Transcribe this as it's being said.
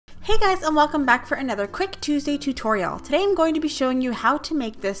Hey guys, and welcome back for another quick Tuesday tutorial. Today I'm going to be showing you how to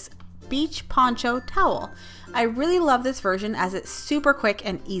make this beach poncho towel. I really love this version as it's super quick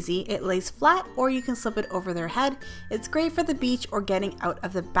and easy. It lays flat or you can slip it over their head. It's great for the beach or getting out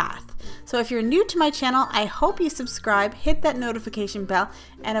of the bath. So if you're new to my channel, I hope you subscribe, hit that notification bell,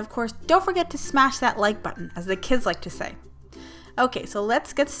 and of course don't forget to smash that like button, as the kids like to say. Okay, so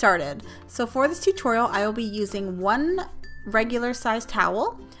let's get started. So for this tutorial I will be using one regular size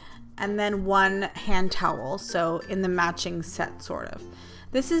towel and then one hand towel, so in the matching set sort of.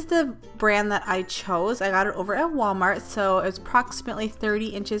 This is the brand that I chose. I got it over at Walmart, so it's approximately 30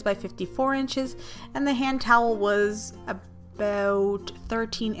 inches by 54 inches, and the hand towel was about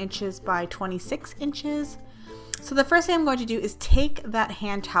 13 inches by 26 inches. So the first thing I'm going to do is take that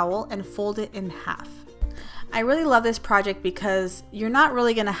hand towel and fold it in half. I really love this project because you're not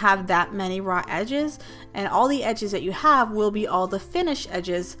really going to have that many raw edges, and all the edges that you have will be all the finished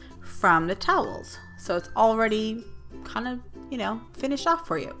edges from the towels. So it's already kind of, finished off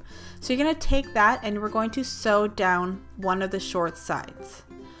for you. So you're going to take that and we're going to sew down one of the short sides.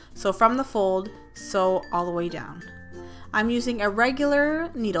 So from the fold, sew all the way down. I'm using a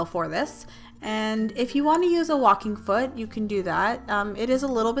regular needle for this, and if you want to use a walking foot, you can do that. It is a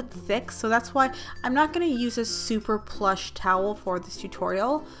little bit thick, so that's why I'm not going to use a super plush towel for this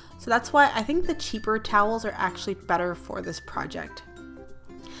tutorial. So that's why I think the cheaper towels are actually better for this project.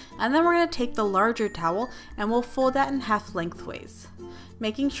 And then we're going to take the larger towel and we'll fold that in half lengthways,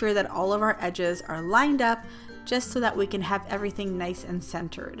 making sure that all of our edges are lined up just so that we can have everything nice and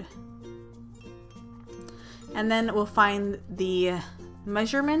centered. And then we'll find the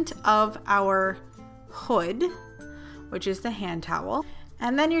measurement of our hood, which is the hand towel.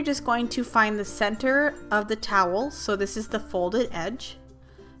 And then you're just going to find the center of the towel. So this is the folded edge.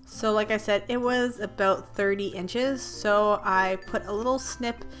 So like I said, it was about 30 inches. So I put a little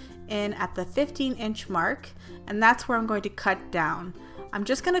snip in at the 15-inch mark, and that's where I'm going to cut down. I'm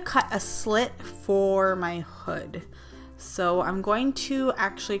just going to cut a slit for my hood. So I'm going to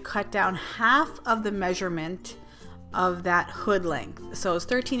actually cut down half of the measurement of that hood length. So it's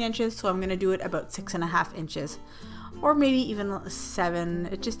 13 inches, so I'm going to do it about 6.5 inches, or maybe even 7.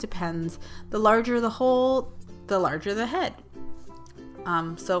 It just depends. The larger the hole, the larger the head.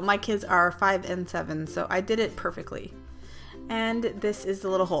 So my kids are 5 and 7, so I did it perfectly. And this is the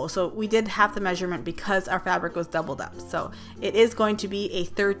little hole. So we did half the measurement because our fabric was doubled up. So it is going to be a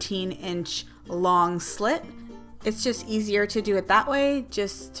 13-inch long slit. It's just easier to do it that way,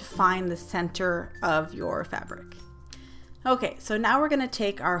 just to find the center of your fabric. Okay, so now we're going to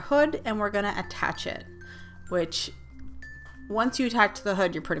take our hood and we're going to attach it, which once you attach the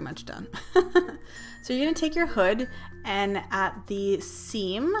hood, you're pretty much done. So you're going to take your hood, and at the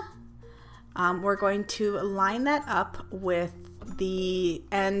seam, we're going to line that up with the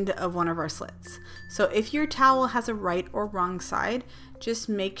end of one of our slits. So if your towel has a right or wrong side, just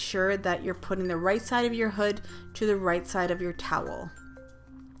make sure that you're putting the right side of your hood to the right side of your towel.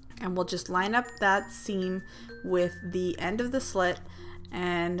 And we'll just line up that seam with the end of the slit,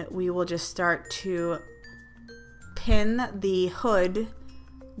 and we will just start to pin the hood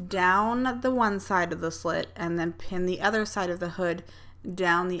down the one side of the slit and then pin the other side of the hood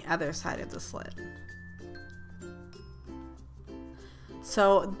down the other side of the slit.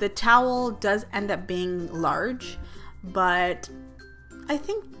 So the towel does end up being large, but I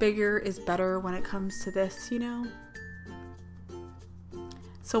think bigger is better when it comes to this,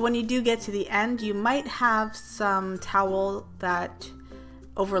 So when you do get to the end, you might have some towel that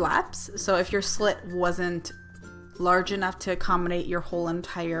overlaps. So if your slit wasn't large enough to accommodate your whole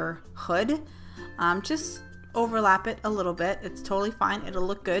entire hood, just overlap it a little bit. It's totally fine. It'll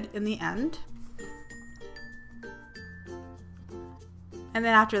look good in the end. And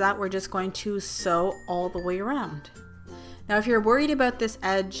then after that, we're just going to sew all the way around. Now, if you're worried about this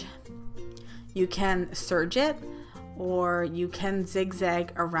edge, you can serge it or you can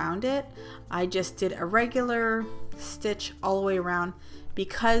zigzag around it. I just did a regular stitch all the way around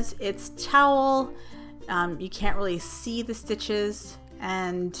because it's towel. You can't really see the stitches,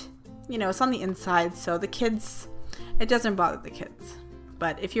 and it's on the inside, so the kids, it doesn't bother the kids.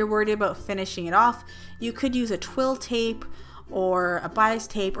 But if you're worried about finishing it off, you could use a twill tape or a bias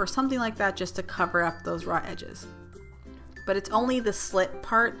tape or something like that just to cover up those raw edges. But it's only the slit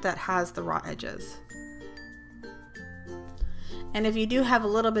part that has the raw edges. And if you do have a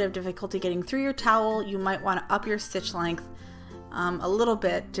little bit of difficulty getting through your towel, you might want to up your stitch length a little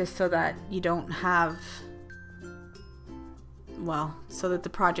bit, just so that you don't have, so that the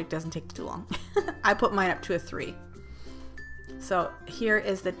project doesn't take too long. I put mine up to a 3. So here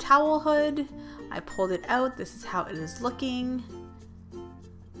is the towel hood. I pulled it out. This is how it is looking.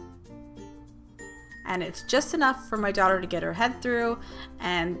 and it's just enough for my daughter to get her head through.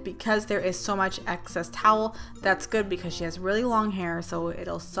 And because there is so much excess towel, that's good because she has really long hair, so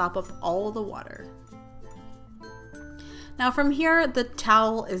it'll sop up all the water. Now from here, the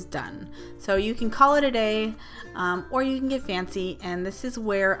towel is done. So you can call it a day, or you can get fancy, and this is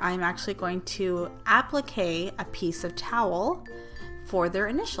where I'm actually going to applique a piece of towel for their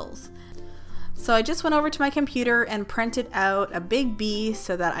initials. So I just went over to my computer and printed out a big B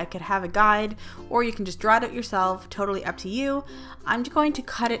so that I could have a guide, or you can just draw it out yourself, totally up to you. I'm going to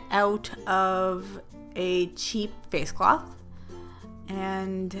cut it out of a cheap face cloth,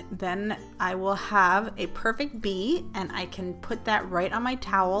 and then I will have a perfect B, and I can put that right on my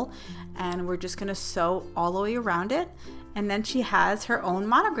towel, and we're just gonna sew all the way around it, and then she has her own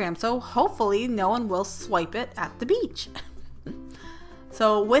monogram, so hopefully no one will swipe it at the beach.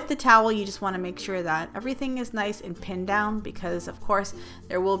 So with the towel, you just want to make sure that everything is nice and pinned down, because of course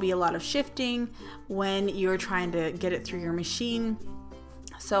there will be a lot of shifting when you're trying to get it through your machine.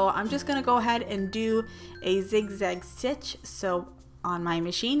 So I'm just going to go ahead and do a zigzag stitch. So on my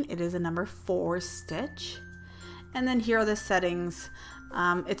machine, it is a number 4 stitch. And then here are the settings.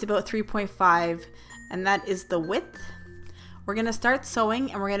 It's about 3.5, and that is the width. We're going to start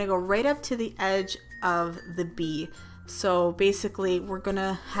sewing, and we're going to go right up to the edge of the B. So basically we're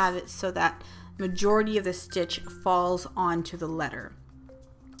gonna have it so that majority of the stitch falls onto the letter,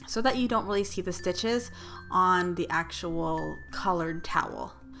 so that you don't really see the stitches on the actual colored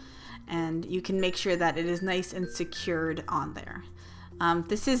towel, and you can make sure that it is nice and secured on there.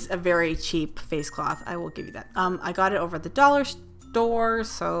 This is a very cheap face cloth, I will give you that. I got it over at the dollar store,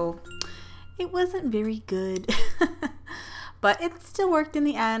 so it wasn't very good. But it still worked in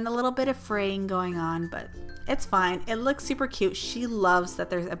the end. A little bit of fraying going on, but it's fine. It looks super cute. She loves that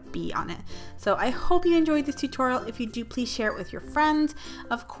there's a bee on it. So I hope you enjoyed this tutorial. If you do, please share it with your friends.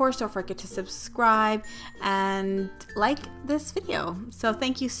 Of course, don't forget to subscribe and like this video. So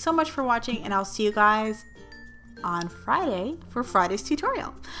thank you so much for watching, and I'll see you guys on Friday for Friday's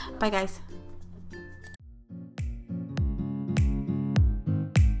tutorial. Bye guys.